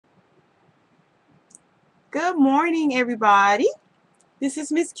Good morning, everybody. This is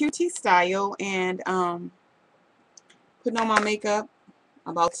MsQtStyle, and putting on my makeup.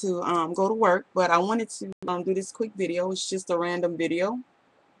 About to go to work, but I wanted to do this quick video. It's just a random video,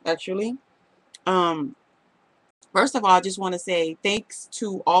 actually. Um, First of all, I just want to say thanks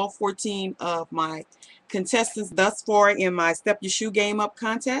to all 14 of my contestants thus far in my Step Your Shoe Game Up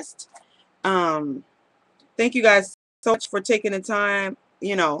contest. Um, Thank you guys so much for taking the time,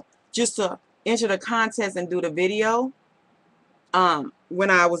 just to enter the contest and do the video. When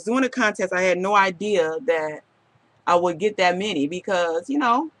I was doing the contest, I had no idea that I would get that many because,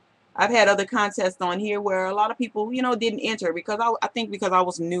 I've had other contests on here where a lot of people, didn't enter because I think because I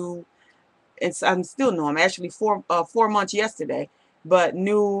was new, and I'm still new. I'm actually 4 months yesterday, but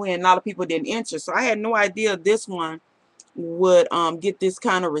new, and a lot of people didn't enter. So I had no idea this one would get this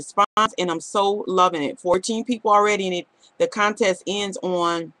kind of response, and I'm so loving it. 14 people already, and the contest ends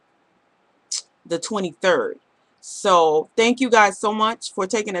on the 23rd. So thank you guys so much for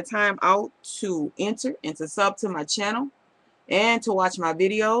taking the time out to enter and to sub to my channel and to watch my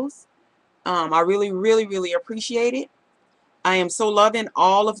videos. I really, really, really appreciate it. I am so loving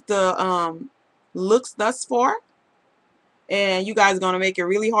all of the looks thus far, and you guys are going to make it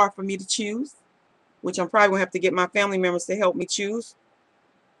really hard for me to choose, which I'm probably going to have to get my family members to help me choose.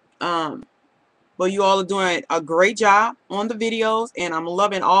 But you all are doing a great job on the videos, and I'm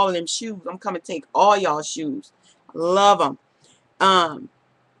loving all of them shoes. I'm coming to take all y'all shoes. Love them.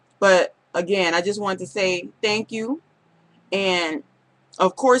 But again, I just wanted to say thank you. And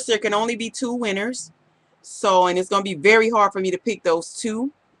of course, there can only be 2 winners. So, and it's going to be very hard for me to pick those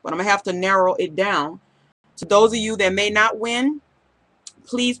 2. But I'm going to have to narrow it down. To those of you that may not win,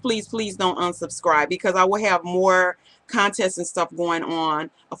 please, please, please don't unsubscribe, because I will have more contests and stuff going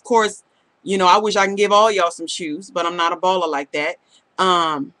on. Of course, I wish I can give all y'all some shoes, but I'm not a baller like that.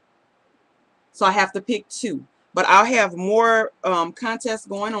 So I have to pick 2. But I'll have more contests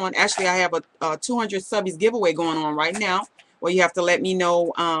going on. Actually, I have a 200 subbies giveaway going on right now, where you have to let me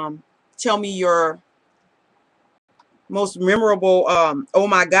know, tell me your most memorable oh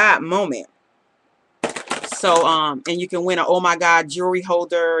my God moment. So and you can win an oh my God jewelry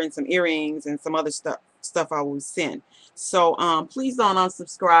holder and some earrings and some other stuff I will send. So please don't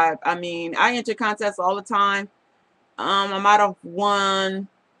unsubscribe. I mean, I enter contests all the time. I might have won,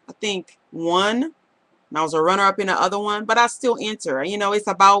 I think, one, and I was a runner-up in the other one, but I still enter. It's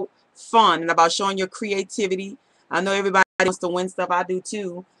about fun and about showing your creativity. I know everybody wants to win stuff. I do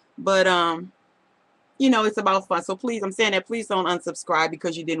too, but it's about fun. So please, I'm saying that please don't unsubscribe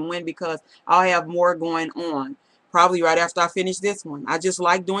because you didn't win, because I'll have more going on probably right after I finish this one. I just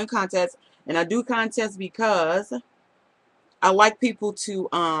like doing contests, and I do contests because I like people to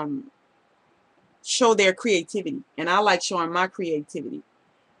show their creativity, and I like showing my creativity,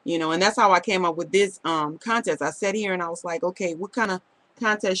 and that's how I came up with this contest. I sat here and I was like, okay, what kind of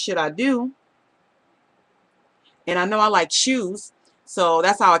contest should I do? And I know I like shoes, so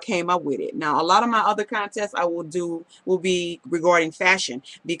that's how I came up with it. Now, a lot of my other contests I will be regarding fashion,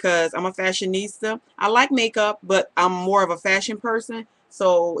 because I'm a fashionista. I like makeup, but I'm more of a fashion person.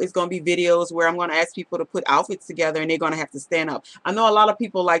 So it's going to be videos where I'm going to ask people to put outfits together, and they're going to have to stand up. I know a lot of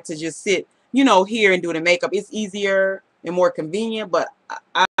people like to just sit, here and do the makeup. It's easier and more convenient, but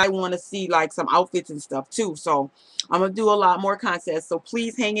I want to see like some outfits and stuff too. So I'm going to do a lot more contests. So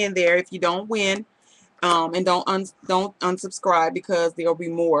please hang in there if you don't win. And don't unsubscribe, because there'll be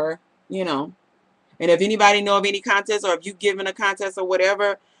more, And if anybody know of any contests, or if you've given a contest or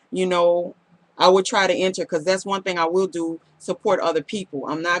whatever, I would try to enter, because that's one thing I will do, support other people.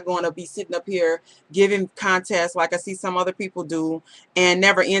 I'm not going to be sitting up here giving contests like I see some other people do and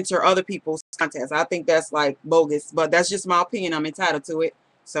never enter other people's contests. I think that's like bogus, but that's just my opinion. I'm entitled to it.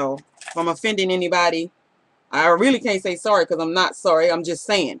 So if I'm offending anybody, I really can't say sorry, because I'm not sorry. I'm just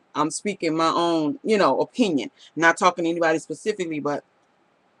saying. I'm speaking my own, opinion. Not talking to anybody specifically, but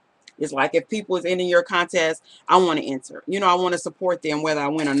it's like if people is entering your contest, I want to enter. I want to support them whether I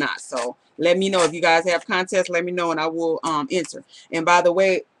win or not. So let me know if you guys have contests. Let me know, and I will enter. And by the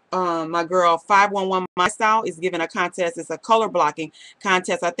way, my girl 511 My Style is giving a contest. It's a color blocking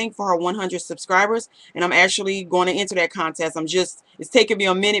contest, I think, for her 100 subscribers. And I'm actually going to enter that contest. It's taking me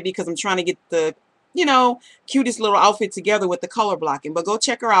a minute because I'm trying to get the cutest little outfit together with the color blocking. But go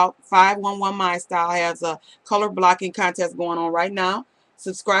check her out. 511 My Style has a color blocking contest going on right now.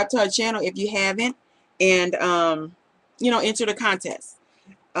 Subscribe to her channel if you haven't, and enter the contest.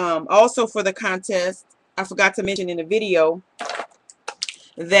 Also for the contest, I forgot to mention in the video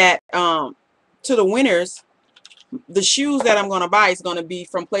that to the winners, the shoes that I'm going to buy is going to be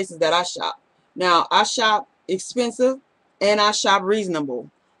from places that I shop. Now, I shop expensive and I shop reasonable.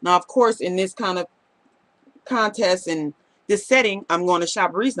 Now, of course, in this kind of contest in this setting, I'm going to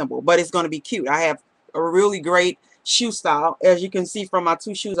shop reasonable, but it's going to be cute. I have a really great shoe style, as you can see from my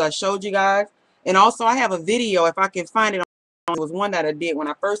 2 shoes I showed you guys. And also I have a video, if I can find it, it was one that I did when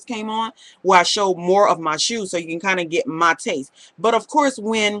I first came on, where I showed more of my shoes so you can kind of get my taste. But of course,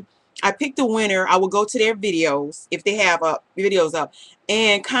 when I pick the winner, I will go to their videos, if they have videos up,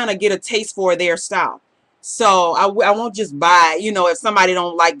 and kind of get a taste for their style. So I won't just buy, you know, if somebody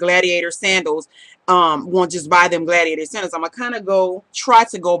don't like gladiator sandals, won't just buy them gladiator sandals. I'm gonna kind of try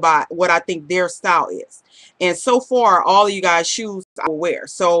to go by what I think their style is. And so far, all of you guys' shoes I will wear.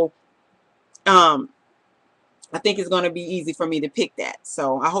 So I think it's going to be easy for me to pick that.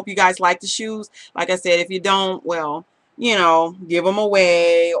 So I hope you guys like the shoes. Like I said, if you don't, well, you know, give them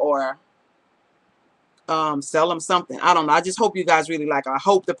away or sell them something. I don't know. I just hope you guys really like it. I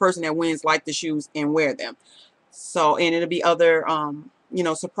hope the person that wins like the shoes and wear them. So, and it'll be other, you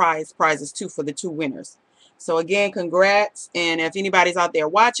know, prizes too for the 2 winners. So again, congrats. And if anybody's out there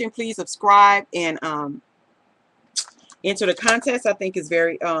watching, please subscribe and enter the contest. I think is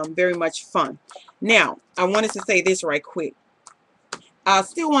very much fun. Now, I wanted to say this right quick. I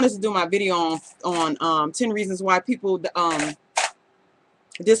still wanted to do my video on 10 reasons why people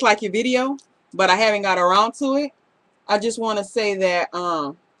dislike your video, but I haven't got around to it. I just want to say that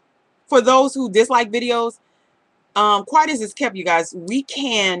for those who dislike videos, quiet as it's kept, you guys, we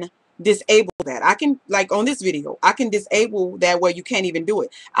can disable that. I can, like on this video, I can disable that where you can't even do it.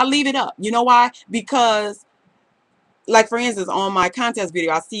 I leave it up. You know why? Because, like for instance, on my contest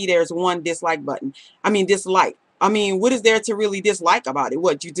video, I see there's 1 dislike button. I mean, dislike. I mean, what is there to really dislike about it?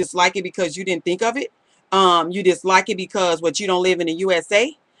 What, you dislike it because you didn't think of it? You dislike it because what, you don't live in the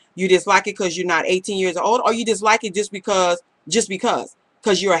USA? You dislike it because you're not 18 years old? Or you dislike it just because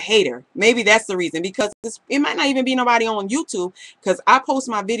you're a hater? Maybe that's the reason, because it might not even be nobody on YouTube, because I post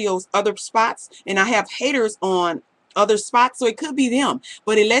my videos other spots and I have haters on other spots, so it could be them,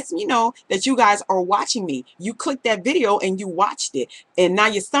 but it lets me know that you guys are watching me. You clicked that video and you watched it, and now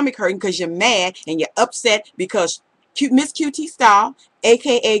your stomach hurting because you're mad and you're upset because MsQtStyle,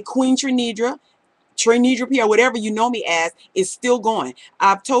 aka Queen Trinidra P, or whatever you know me as, is still going.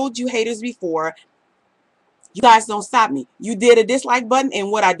 I've told you haters before, you guys don't stop me. You did a dislike button,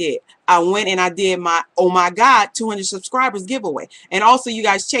 and what I did, I went and I did my, oh my God, 200 subscribers giveaway. And also, you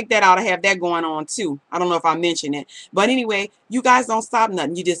guys check that out. I have that going on too. I don't know if I mentioned it, but anyway, you guys don't stop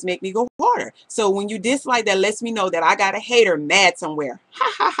nothing. You just make me go harder. So when you dislike, that lets me know that I got a hater mad somewhere.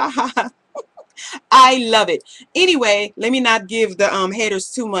 Ha ha ha ha ha. I love it. Anyway, let me not give the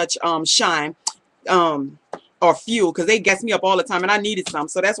haters too much shine. Or fuel, because they gas me up all the time and I needed some,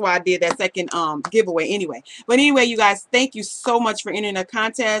 so that's why I did that second giveaway anyway. But anyway, you guys, thank you so much for entering the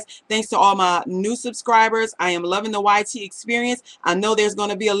contest. Thanks to all my new subscribers. I am loving the YT experience. I know there's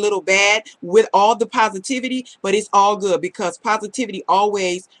going to be a little bad with all the positivity, but it's all good, because positivity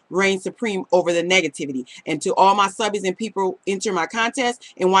always reigns supreme over the negativity. And to all my subbies and people enter my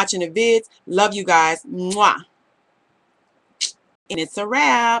contest and watching the vids, love you guys. Mwah. And it's a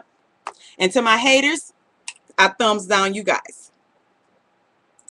wrap. And to my haters, I thumbs down you guys.